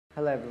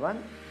Hello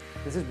everyone,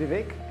 this is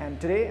Vivek and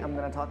today I'm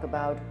going to talk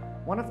about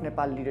one of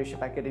Nepal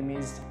Leadership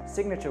Academy's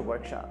signature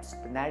workshops,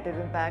 the Narrative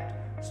Impact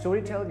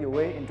Storytell Your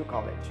Way into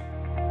College.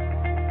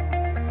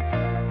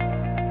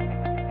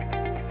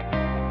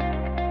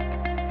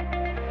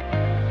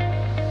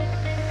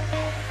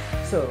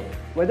 So,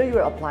 whether you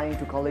are applying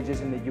to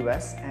colleges in the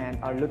US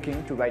and are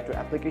looking to write your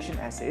application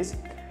essays,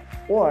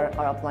 or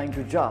are applying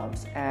to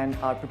jobs and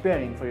are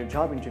preparing for your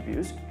job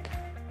interviews,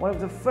 one of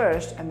the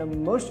first and the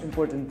most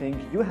important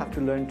thing you have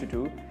to learn to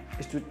do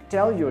is to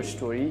tell your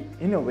story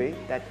in a way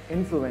that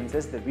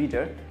influences the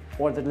reader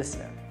or the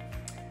listener.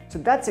 So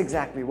that's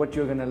exactly what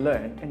you're going to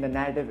learn in the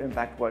Narrative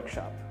Impact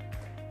workshop.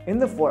 In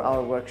the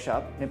 4-hour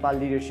workshop, Nepal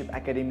Leadership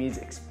Academy's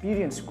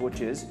experienced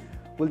coaches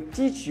will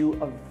teach you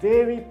a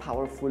very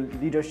powerful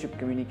leadership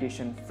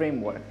communication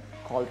framework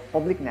called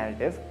Public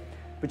Narrative,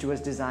 which was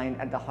designed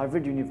at the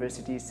Harvard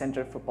University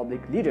Center for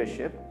Public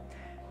Leadership.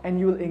 And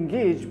you will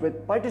engage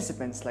with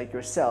participants like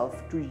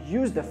yourself to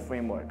use the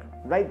framework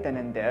right then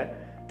and there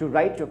to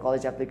write your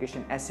college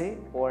application essay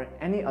or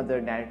any other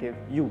narrative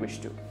you wish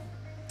to.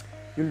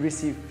 You'll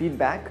receive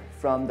feedback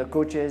from the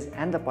coaches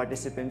and the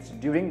participants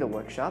during the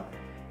workshop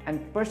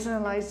and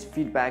personalized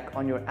feedback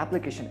on your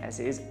application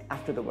essays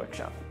after the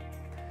workshop.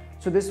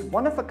 So this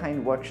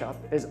one-of-a-kind workshop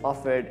is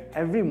offered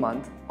every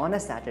month on a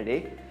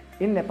Saturday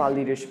in Nepal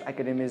Leadership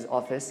Academy's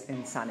office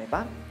in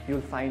Sanepa.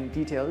 You'll find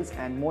details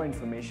and more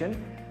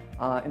information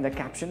in the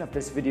caption of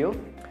this video.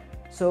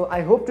 So I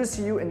hope to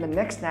see you in the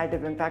next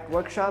Narrative Impact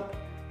workshop.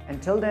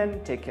 Until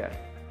then, take care.